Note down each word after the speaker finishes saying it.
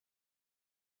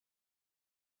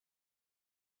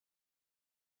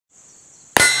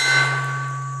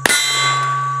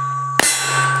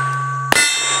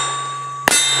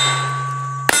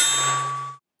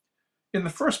In the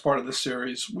first part of the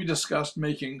series, we discussed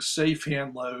making safe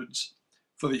hand loads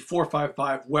for the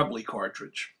 4.55 Webley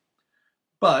cartridge.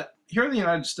 But here in the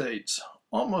United States,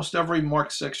 almost every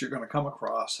Mark VI you're going to come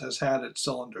across has had its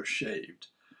cylinders shaved.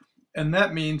 And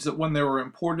that means that when they were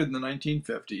imported in the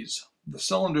 1950s, the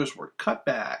cylinders were cut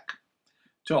back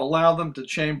to allow them to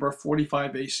chamber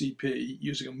 45 ACP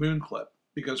using a moon clip,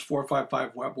 because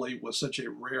 4.55 Webley was such a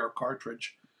rare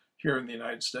cartridge here in the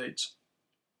United States.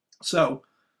 So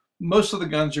most of the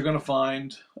guns you're going to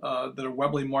find that are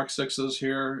Webley Mark VIs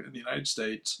here in the United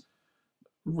States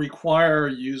require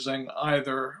using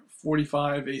either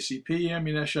 45 ACP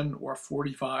ammunition or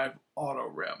 45 auto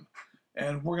rim.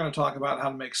 And we're going to talk about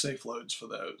how to make safe loads for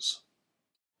those.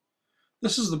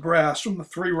 This is the brass from the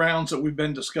 3 rounds that we've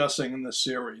been discussing in this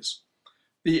series.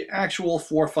 The actual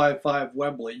 4.55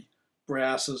 Webley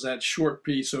brass is that short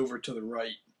piece over to the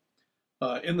right.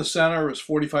 In the center is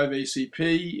 45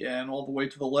 ACP, and all the way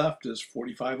to the left is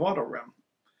 45 auto rim.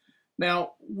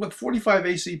 Now, with 45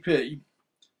 ACP,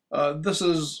 this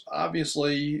is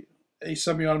obviously a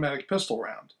semi-automatic pistol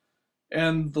round.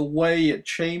 And the way it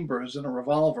chambers in a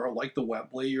revolver, like the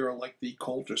Webley or like the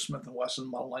Colt or Smith & Wesson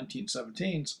Model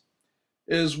 1917s,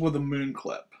 is with a moon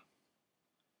clip.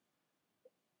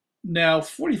 Now,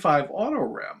 45 auto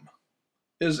rim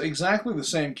is exactly the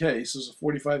same case as a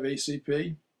 45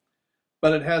 ACP,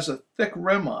 but it has a thick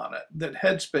rim on it that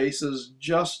headspaces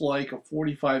just like a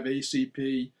 45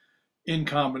 ACP in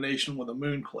combination with a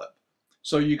moon clip.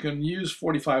 So you can use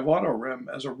 45 auto rim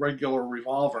as a regular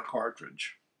revolver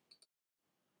cartridge.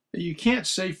 You can't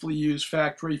safely use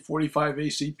factory 45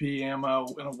 ACP ammo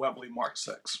in a Webley Mark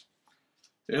VI.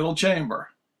 It'll chamber,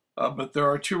 but there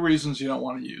are 2 reasons you don't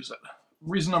want to use it.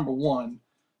 Reason number 1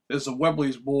 is the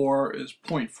Webley's bore is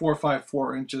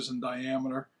 0.454 inches in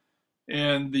diameter,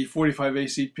 and the 45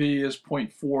 ACP is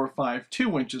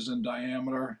 0.452 inches in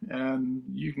diameter, and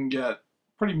you can get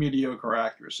pretty mediocre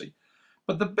accuracy.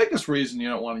 But the biggest reason you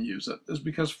don't want to use it is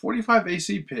because 45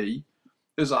 ACP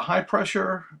is a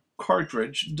high-pressure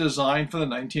cartridge designed for the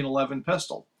 1911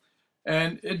 pistol,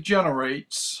 and it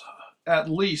generates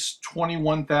at least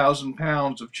 21,000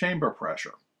 pounds of chamber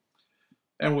pressure.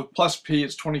 And with plus P,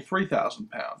 it's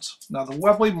 23,000 pounds. Now, the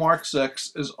Webley Mark VI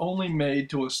is only made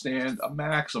to withstand a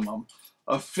maximum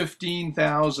of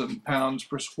 15,000 pounds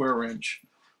per square inch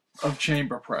of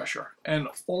chamber pressure, and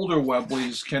older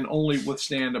Webleys can only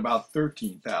withstand about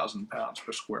 13,000 pounds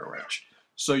per square inch.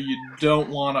 So you don't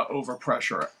want to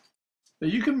overpressure it. Now,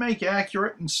 you can make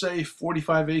accurate and safe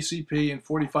 45 ACP and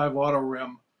 45 auto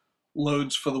rim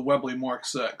loads for the Webley Mark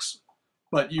VI,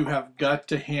 but you have got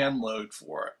to hand load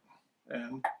for it.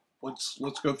 And let's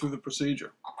go through the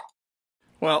procedure.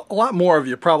 Well, a lot more of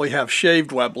you probably have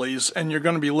shaved Webleys, and you're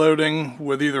going to be loading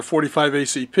with either 45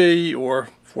 ACP or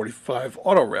 45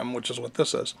 auto rim, which is what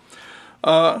this is.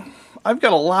 I've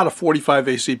got a lot of 45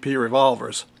 ACP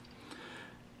revolvers,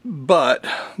 but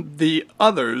the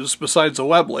others besides the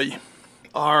Webley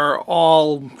are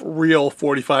all real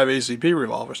 45 ACP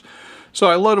revolvers. So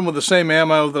I load them with the same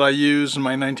ammo that I use in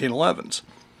my 1911s.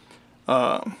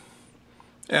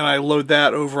 And I load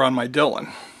that over on my Dillon.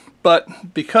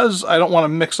 But because I don't want to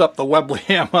mix up the Webley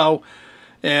ammo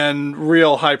and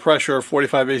real high pressure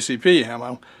 45 ACP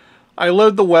ammo, I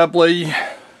load the Webley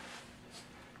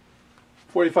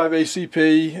 45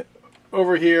 ACP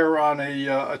over here on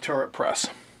a turret press.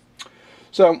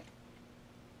 So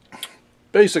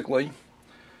basically,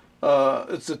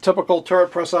 it's a typical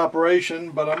turret press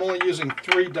operation, but I'm only using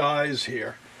 3 dies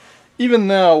here. Even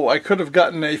though I could have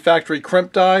gotten a factory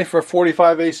crimp die for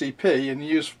 45 ACP and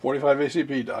used 45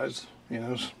 ACP dies, you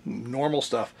know, normal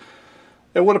stuff,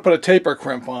 it would have put a taper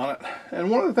crimp on it.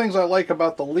 And one of the things I like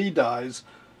about the Lee dies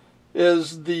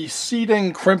is the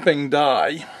seating crimping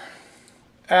die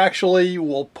actually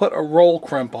will put a roll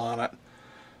crimp on it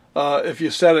if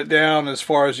you set it down as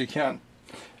far as you can.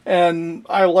 And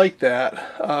I like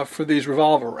that for these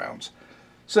revolver rounds.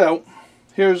 So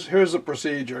here's the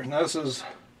procedure. Now this is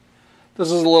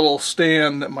a little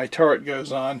stand that my turret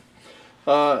goes on.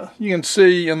 You can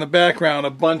see in the background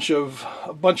a bunch of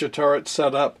turrets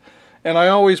set up, and I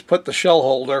always put the shell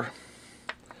holder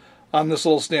on this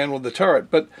little stand with the turret.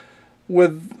 But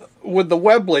with the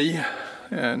Webley,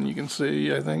 and you can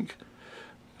see, I think,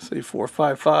 say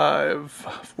 4.55,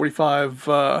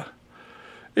 45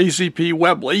 ACP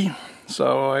Webley,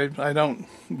 so I don't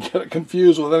get it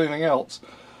confused with anything else.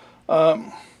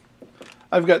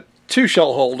 I've got 2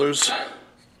 shell holders,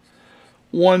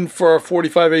 one for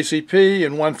 45 ACP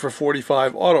and one for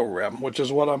 45 auto rim, which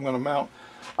is what I'm going to mount.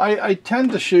 I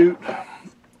tend to shoot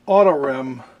auto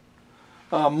rim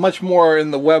much more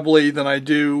in the Webley than I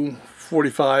do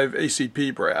 45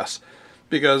 ACP brass.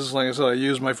 because, like I said, I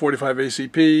use my 45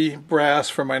 ACP brass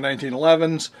for my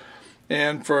 1911s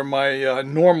and for my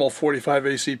normal 45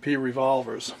 ACP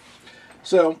revolvers.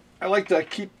 So I like to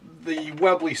keep the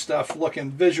Webley stuff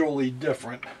looking visually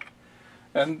different.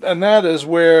 And that is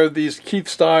where these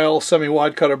Keith-style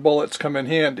semi-wide cutter bullets come in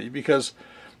handy, because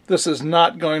this is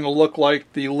not going to look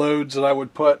like the loads that I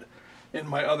would put in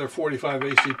my other 45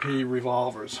 ACP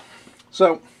revolvers.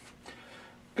 So,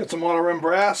 got some auto rim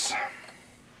brass.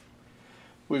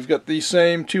 We've got the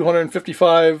same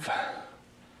 255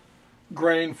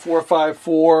 grain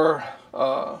 454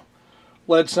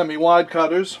 lead semi-wide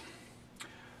cutters.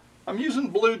 I'm using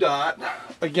Blue Dot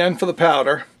again for the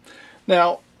powder.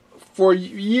 Now, for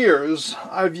years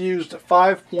I've used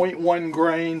 5.1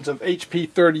 grains of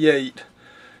HP-38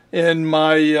 in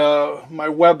my my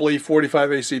Webley 45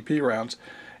 ACP rounds,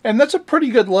 and that's a pretty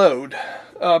good load,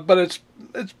 but it's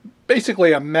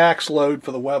basically a max load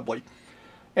for the Webley.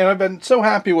 And I've been so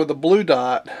happy with the Blue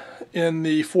Dot in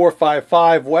the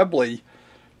 455 Webley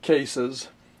cases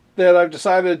that I've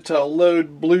decided to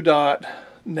load Blue Dot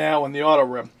now in the auto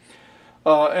rim.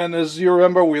 And as you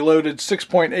remember, we loaded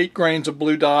 6.8 grains of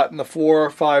Blue Dot in the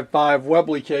 455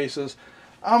 Webley cases.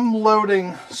 I'm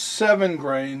loading 7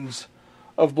 grains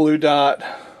of Blue Dot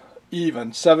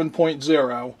even,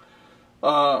 7.0,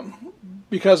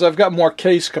 because I've got more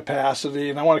case capacity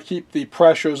and I want to keep the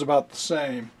pressures about the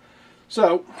same.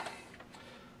 So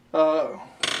we're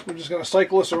just going to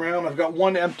cycle this around. I've got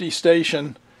one empty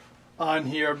station on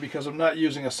here because I'm not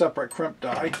using a separate crimp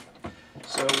die.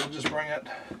 So we'll just bring it,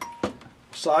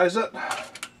 size it,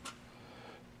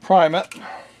 prime it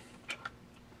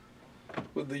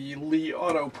with the Lee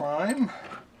Auto Prime.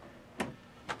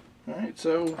 Alright,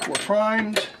 so we're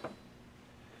primed.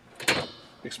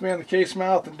 Expand the case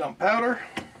mouth and dump powder.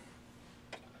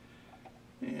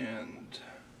 And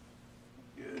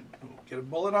good. We'll get a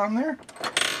bullet on there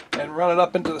and run it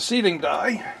up into the seating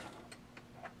die.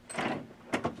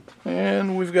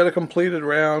 And we've got a completed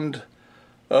round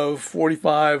of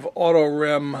 45 auto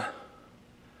rim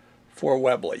for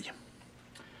Webley.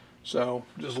 So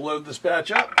just load this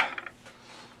batch up,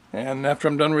 and after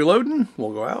I'm done reloading,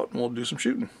 we'll go out and we'll do some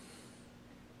shooting.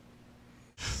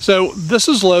 So this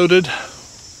is loaded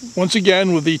once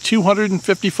again with the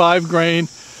 255 grain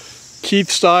Keith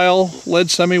style lead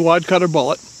semi-wide cutter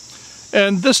bullet,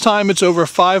 and this time it's over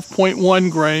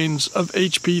 5.1 grains of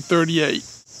HP-38.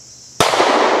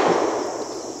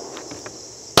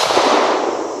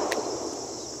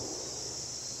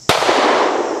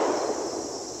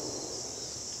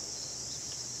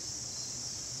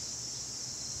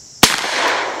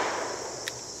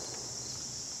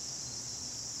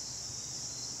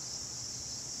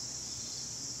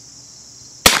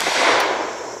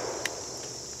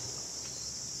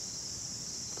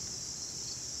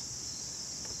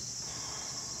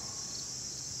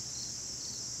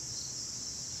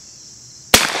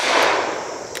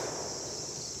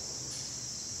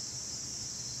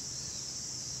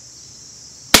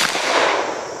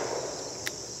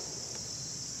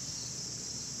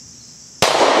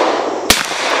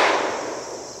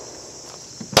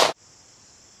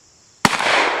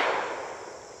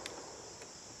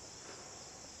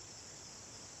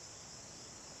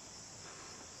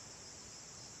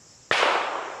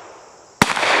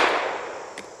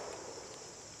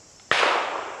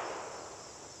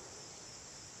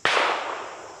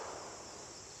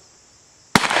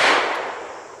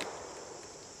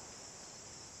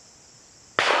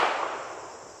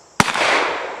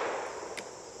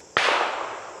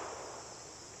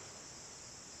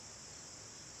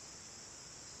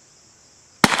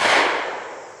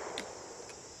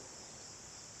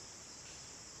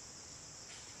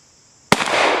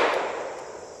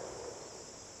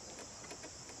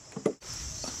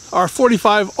 Our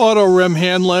 45 auto rim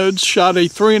hand loads shot a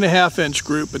 3.5 inch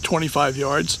group at 25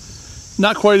 yards.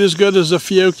 Not quite as good as a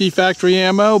Fiocchi factory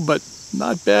ammo, but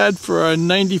not bad for a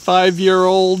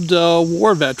 95-year-old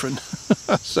war veteran.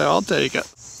 So I'll take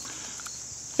it.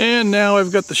 And now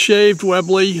I've got the shaved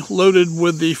Webley loaded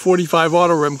with the 45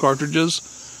 auto rim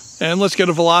cartridges, and let's get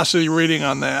a velocity reading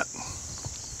on that.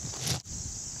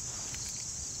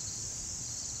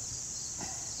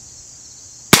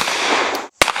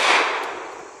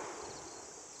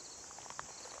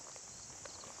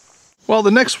 Well,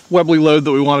 the next Webley load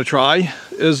that we want to try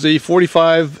is the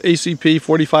 45 ACP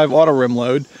 45 auto rim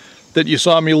load that you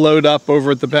saw me load up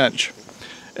over at the bench.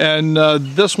 And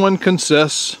this one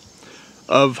consists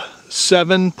of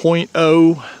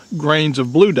 7.0 grains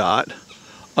of Blue Dot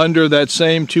under that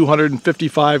same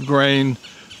 255 grain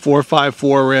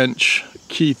 454 inch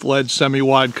Keith lead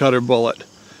semi-wide cutter bullet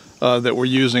that we're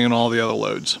using in all the other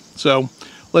loads. So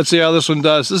Let's see how this one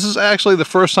does. This is actually the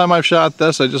first time I've shot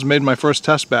this. I just made my first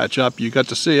test batch up. You got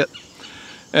to see it.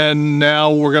 And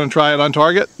now we're going to try it on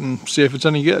target and see if it's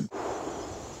any good.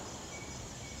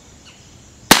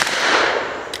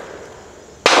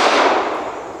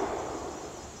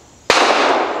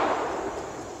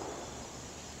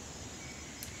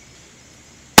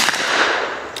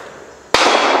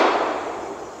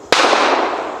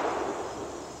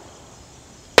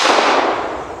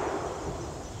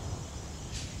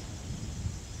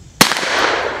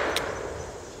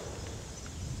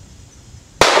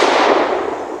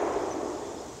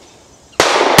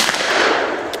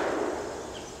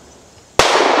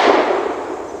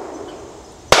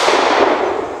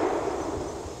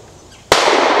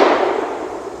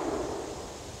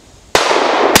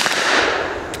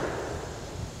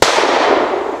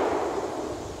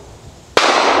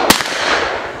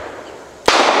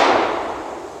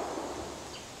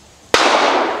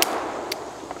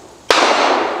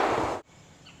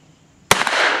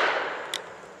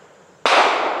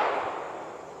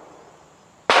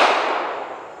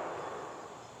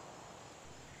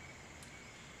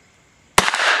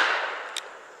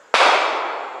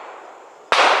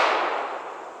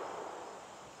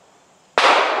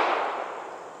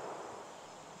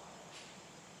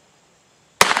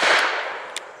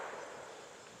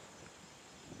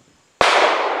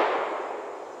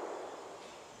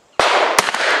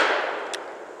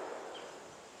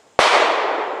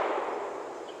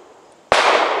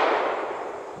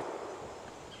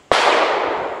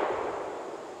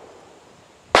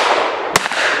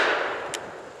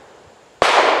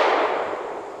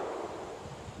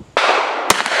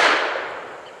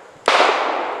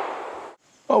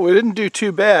 Well, we didn't do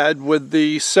too bad with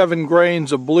the 7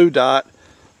 grains of blue dot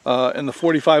in the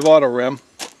 45 auto rim.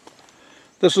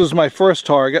 This was my first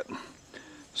target.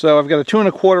 So I've got a 2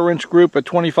 1/4 inch group at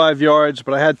 25 yards,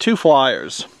 but I had 2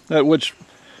 flyers, which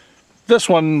this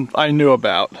one I knew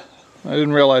about. I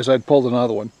didn't realize I'd pulled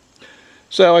another one.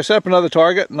 So I set up another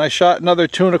target and I shot another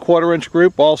 2 1/4 inch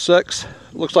group, all 6.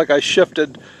 It looks like I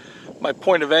shifted my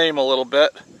point of aim a little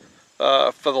bit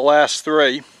for the last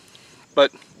 3,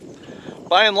 but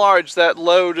by and large, that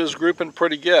load is grouping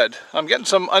pretty good. I'm getting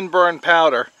some unburned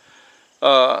powder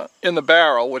in the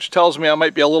barrel, which tells me I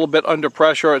might be a little bit under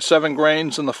pressure at 7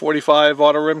 grains in the 45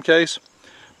 auto rim case.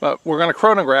 But we're going to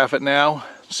chronograph it now,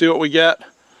 see what we get,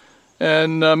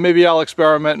 and maybe I'll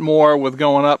experiment more with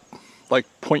going up like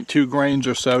 0.2 grains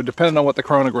or so, depending on what the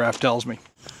chronograph tells me.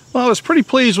 Well, I was pretty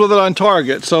pleased with it on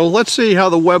target, so let's see how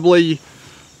the Webley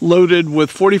loaded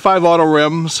with 45 auto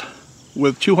rims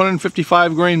with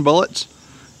 255 grain bullets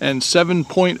and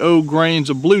 7.0 grains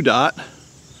of blue dot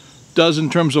does in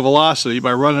terms of velocity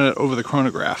by running it over the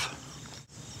chronograph.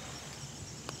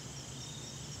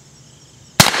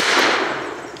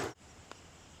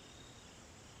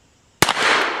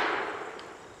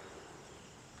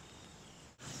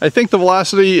 I think the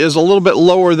velocity is a little bit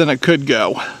lower than it could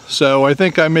go, so I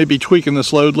think I may be tweaking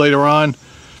this load later on,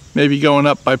 maybe going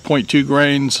up by 0.2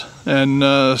 grains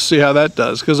and see how that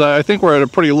does, because I think we're at a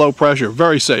pretty low pressure,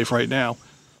 very safe right now.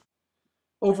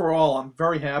 Overall, I'm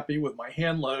very happy with my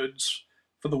hand loads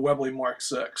for the Webley Mark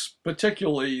VI,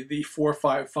 particularly the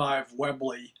 455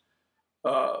 Webley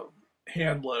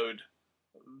hand load.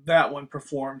 That one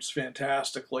performs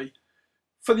fantastically.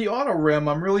 For the auto rim,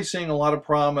 I'm really seeing a lot of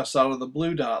promise out of the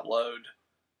blue dot load,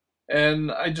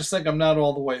 and I just think I'm not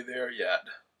all the way there yet.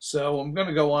 So I'm going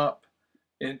to go up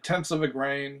in tenths of a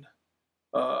grain,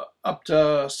 up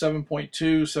to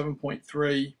 7.2,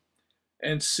 7.3,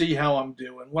 and see how I'm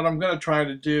doing. What I'm going to try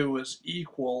to do is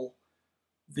equal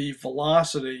the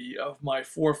velocity of my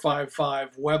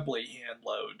 455 Webley hand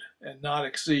load and not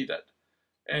exceed it,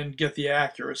 and get the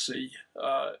accuracy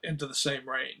into the same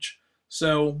range.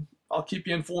 So I'll keep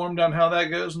you informed on how that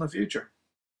goes in the future.